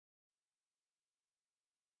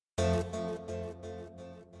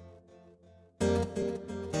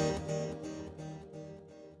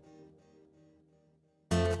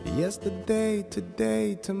Yesterday,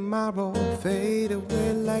 today, tomorrow fade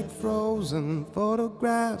away like frozen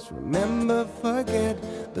photographs. Remember, forget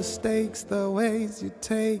the stakes, the ways you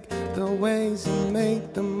take, the ways you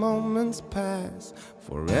make the moments pass.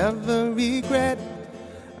 Forever regret,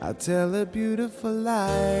 I tell a beautiful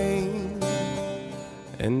lie,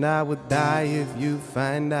 and I would die if you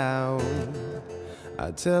find out. I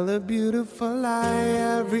tell a beautiful lie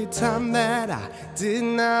every time that I did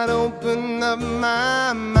not open up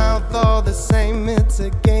my mouth. All the same, it's a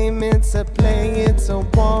game, it's a play, it's a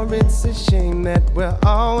war, it's a shame that we're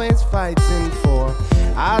always fighting for.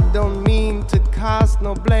 I don't mean to cast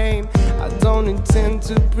no blame, I don't intend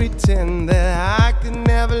to pretend that I could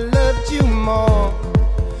never love you more.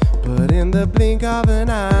 But in the blink of an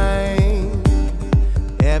eye,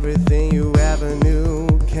 everything you ever knew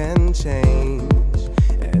can change.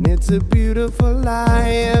 And it's a beautiful lie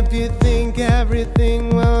if you think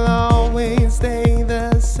everything will always stay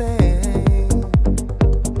the same.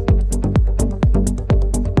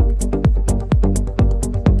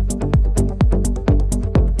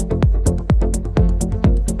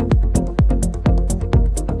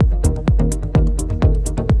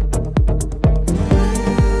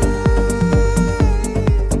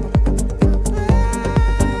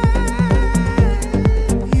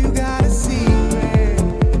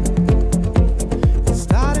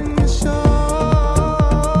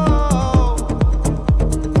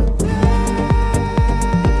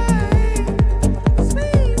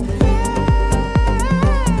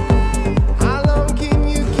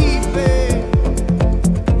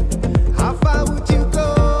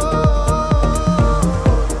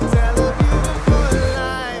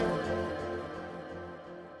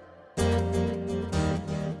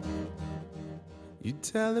 You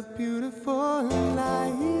tell a beautiful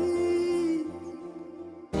lie,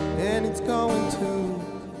 and it's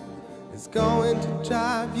going to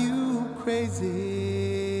drive you crazy.